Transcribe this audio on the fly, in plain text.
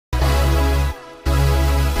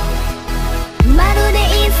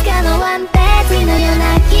のよう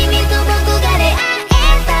な君と僕が出会え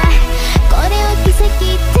たこれを奇跡って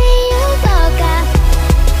言うのか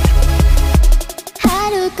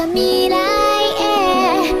遥か未来へ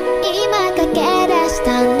今駆け出し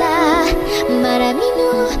たんだまだ見ぬ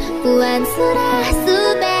不安すら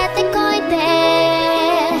全て越えて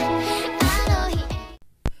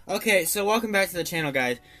Okay, so welcome back to the channel,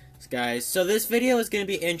 guys. So this video is going to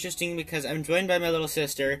be interesting because I'm joined by my little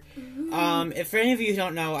sister. If for any of you who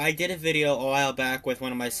don't know, I did a video a while back with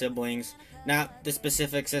one of my siblings. Not the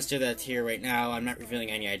specific sister that's here right now. I'm not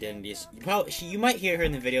revealing any identities. You might hear her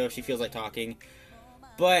in the video if she feels like talking.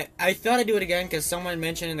 But I thought I'd do it again because someone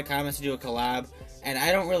mentioned in the comments to do a collab. And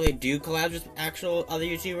I don't really do collabs with actual other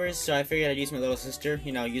YouTubers, so I figured I'd use my little sister,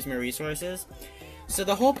 you know, use my resources. So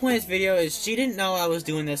the whole point of this video is she didn't know I was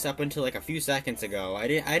doing this up until like a few seconds ago. I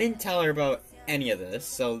didn't tell her about any of this,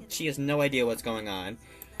 so she has no idea what's going on.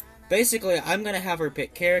 Basically, I'm gonna have her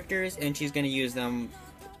pick characters, and she's gonna use them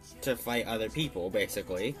to fight other people,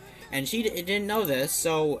 basically. And she didn't know this,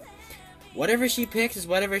 so whatever she picks is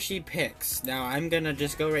whatever she picks. Now I'm gonna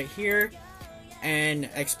just go right here and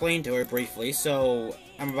explain to her briefly. So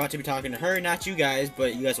I'm about to be talking to her, not you guys,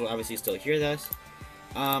 but you guys will obviously still hear this.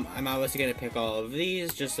 I'm obviously going to pick all of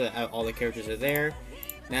these, just so that all the characters are there.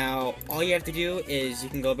 Now, all you have to do is you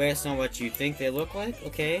can go based on what you think they look like,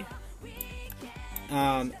 okay?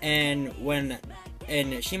 And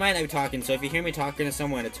she might not be talking, so if you hear me talking to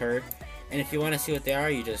someone, it's her. And if you want to see what they are,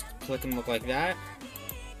 you just click and look like that.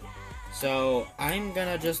 So, I'm going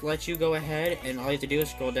to just let you go ahead, and all you have to do is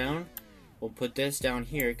scroll down. We'll put this down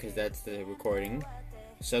here, because that's the recording.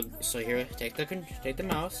 So here, take the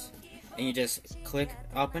mouse. And you just click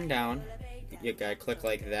up and down. You gotta click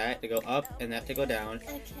like that to go up and that to go down.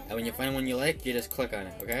 Okay. And when you find one you like, you just click on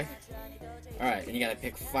it, okay? Alright, and you gotta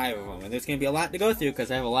pick 5 of them. And there's gonna be a lot to go through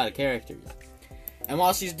because I have a lot of characters. And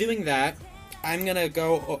while she's doing that, I'm gonna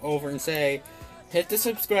go over and say, hit the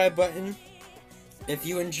subscribe button if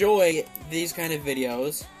you enjoy these kind of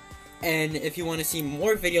videos. And if you want to see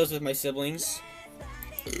more videos with my siblings,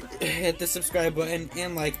 hit the subscribe button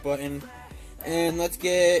and like button. And let's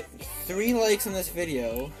get 3 likes on this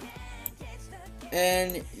video.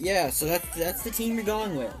 And yeah, so that's the team you're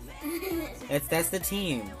going with. That's the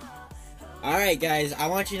team. Alright guys, I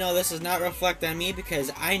want you to know this does not reflect on me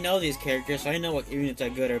because I know these characters, so I know what units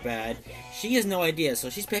are good or bad. She has no idea,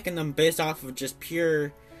 so she's picking them based off of just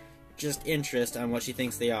pure interest on what she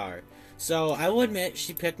thinks they are. So I will admit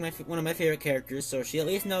she picked one of my favorite characters, so she at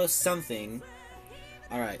least knows something.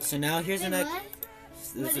 Alright, so now here's the next.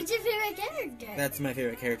 What is your favorite character? That's my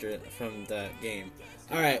favorite character from the game.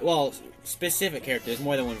 Alright, well, specific characters,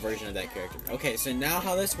 more than one version of that character. Okay, so now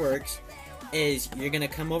how this works is you're going to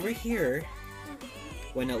come over here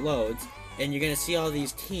when it loads, and you're going to see all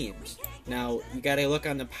these teams. Now, you got to look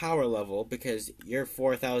on the power level because you're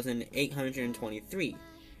 4,823.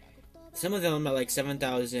 Some of them are like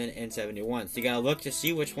 7,071, so you got to look to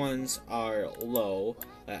see which ones are low.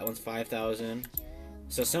 That one's 5,000.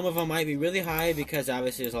 So some of them might be really high because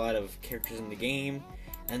obviously there's a lot of characters in the game,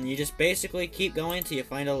 and you just basically keep going until you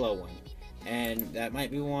find a low one. And that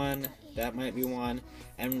might be one, that might be one,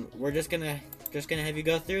 and we're just gonna have you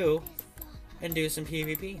go through and do some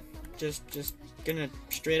PvP. Just gonna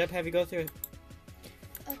straight up have you go through it.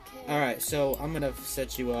 Okay. Alright, so I'm gonna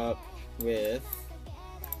set you up with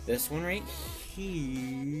this one right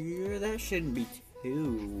here. That shouldn't be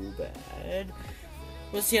too bad.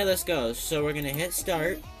 Let's see how this goes. So we're gonna hit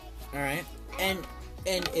start, all right, and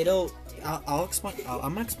I'll explain. I'm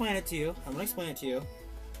gonna explain it to you.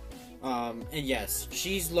 And yes,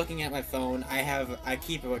 she's looking at my phone. I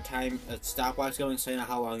keep a stopwatch going so I know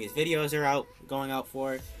how long these videos are going out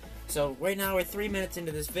for. So right now we're 3 minutes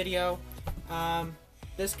into this video.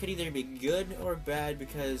 This could either be good or bad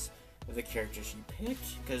because of the character she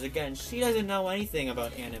picked, because again, she doesn't know anything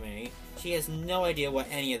about anime. She has no idea what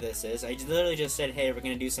any of this is. I literally just said, hey, we're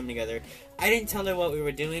gonna do something together. I didn't tell her what we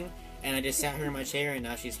were doing, and I just sat her in my chair, and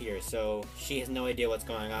now she's here. So she has no idea what's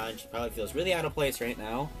going on. She probably feels really out of place right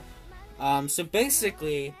now. So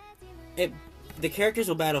basically, the characters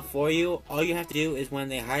will battle for you. All you have to do is when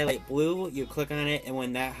they highlight blue, you click on it, and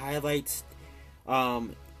when that highlights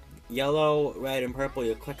yellow, red, and purple,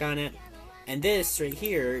 you click on it. And this right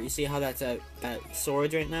here, you see how that's that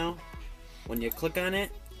sword right now? When you click on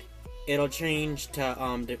it, it'll change to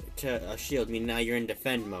a shield, meaning now you're in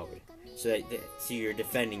defend mode. So you're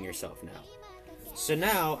defending yourself now. So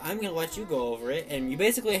now I'm gonna let you go over it, and you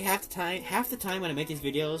basically half the time when I make these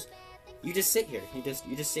videos, you just sit here. You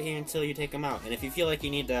just sit here until you take them out. And if you feel like you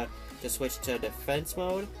need to switch to defense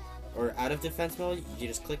mode or out of defense mode, you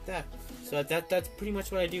just click that. So that's pretty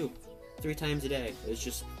much what I do 3 times a day. It's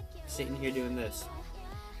just sitting here doing this.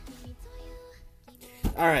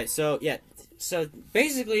 Alright, so, yeah. So,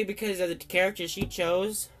 basically, because of the characters she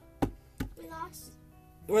chose, We lost.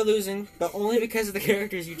 we're losing, but only because of the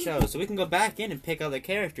characters you chose. So we can go back in and pick other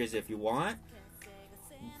characters if you want.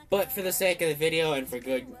 But for the sake of the video and for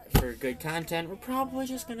good content, we're probably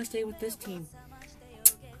just gonna stay with this team.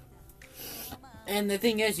 And the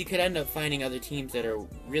thing is, you could end up finding other teams that are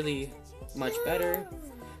really much better.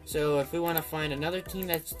 So if we want to find another team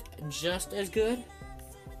that's just as good,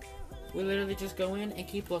 we literally just go in and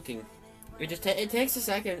keep looking. It takes a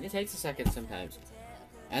second. It takes a second sometimes,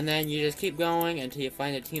 and then you just keep going until you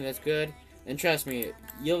find a team that's good. And trust me,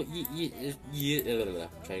 try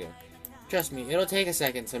again. Trust me, it'll take a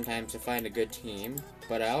second sometimes to find a good team.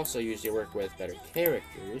 But I also usually work with better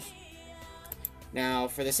characters. Now,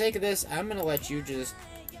 for the sake of this, I'm gonna let you just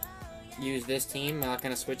use this team. I'm not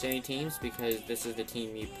gonna switch any teams because this is the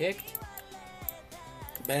team you picked.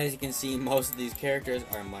 But as you can see, most of these characters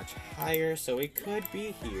are much higher, so we could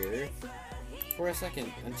be here for a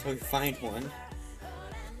second until we find one.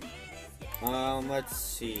 Let's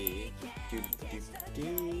see.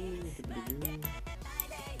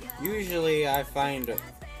 Usually I find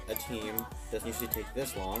a team. Doesn't usually take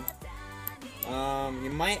this long.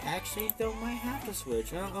 You might actually though might have to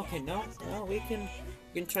switch. No, okay, no, we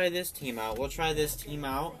can try this team out. We'll try this team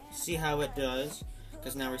out, see how it does.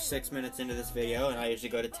 Because now we're 6 minutes into this video, and I usually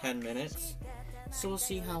go to 10 minutes. So we'll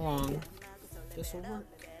see how long this will work.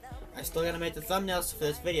 I still gotta make the thumbnails for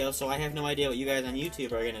this video, so I have no idea what you guys on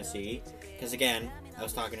YouTube are gonna see. Because again, I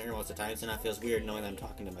was talking to her most of the time, so now it feels weird knowing that I'm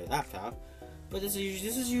talking to my laptop. But this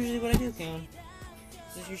is usually what I do, Cam.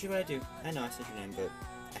 This is usually what I do. I know I said your name, but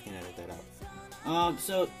I can edit that out.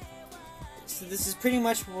 So this is pretty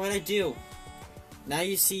much what I do. Now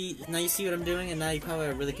you see what I'm doing, and now you probably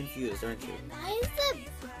are really confused, aren't you? Why is that,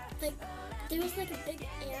 like, there was like a big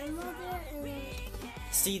animal there, and then...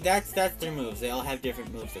 See, that's their moves. They all have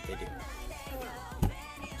different moves that they do.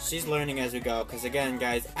 She's learning as we go, because again,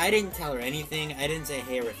 guys, I didn't tell her anything. I didn't say,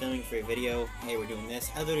 hey, we're filming for a video. Hey, we're doing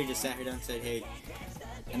this. I literally just sat her down and said, hey.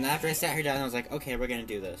 And after I sat her down, I was like, okay, we're going to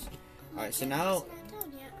do this. Alright, so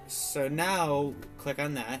now, click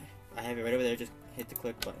on that. I have it right over there. Just hit the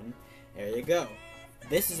click button. There you go.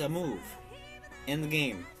 This is a move in the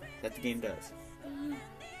game that the game does.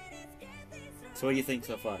 So what do you think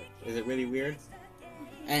so far? Is it really weird?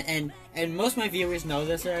 And most of my viewers know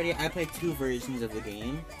this already. I play 2 versions of the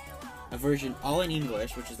game. A version all in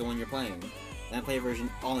English, which is the one you're playing. And I play a version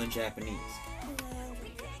all in Japanese.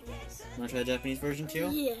 Want to try the Japanese version too?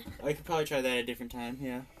 Yeah. I could probably try that at a different time,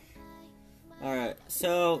 yeah. Alright,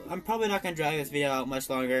 so I'm probably not going to drag this video out much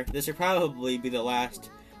longer. This will probably be the last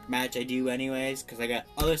match I do anyways, because I got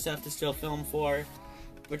other stuff to still film for.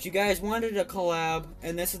 But you guys wanted a collab,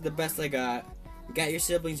 and this is the best I got. You got your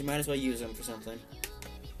siblings, you might as well use them for something.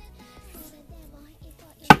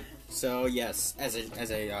 So yes, as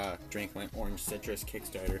a drink my orange citrus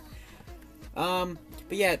Kickstarter. But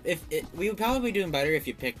yeah, we would probably be doing better if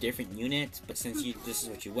you picked different units, but since this is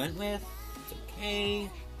what you went with, it's okay.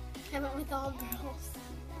 I went with all girls.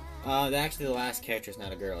 Actually the last character is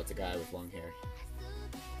not a girl, it's a guy with long hair.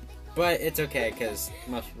 But it's okay, because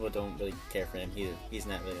most people don't really care for him. He's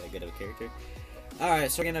not really that good of a character. Alright,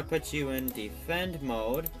 so we're going to put you in defend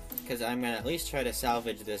mode, because I'm going to at least try to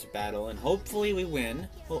salvage this battle, and hopefully we win.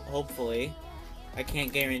 Hopefully. I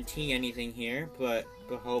can't guarantee anything here, but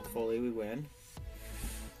hopefully we win.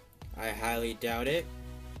 I highly doubt it,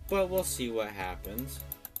 but we'll see what happens.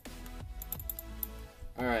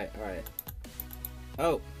 Alright.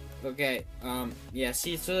 Oh, okay, yeah,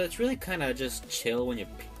 see, so it's really kind of just chill when you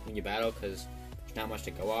battle, because there's not much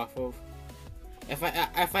to go off of. If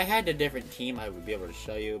I had a different team, I would be able to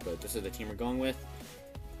show you, but this is the team we're going with.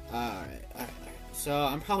 Alright. So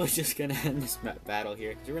I'm probably just gonna end this battle here,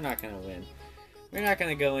 because we're not gonna win. We're not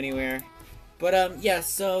gonna go anywhere. But yeah,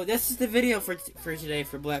 so this is the video for today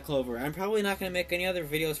for Black Clover. I'm probably not gonna make any other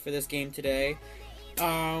videos for this game today.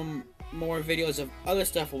 More videos of other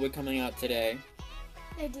stuff will be coming out today.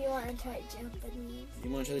 I do want to try Japanese. You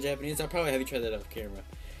want to try the Japanese? I'll probably have you try that off camera.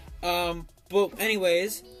 But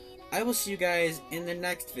anyways, I will see you guys in the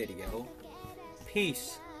next video.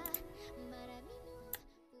 Peace.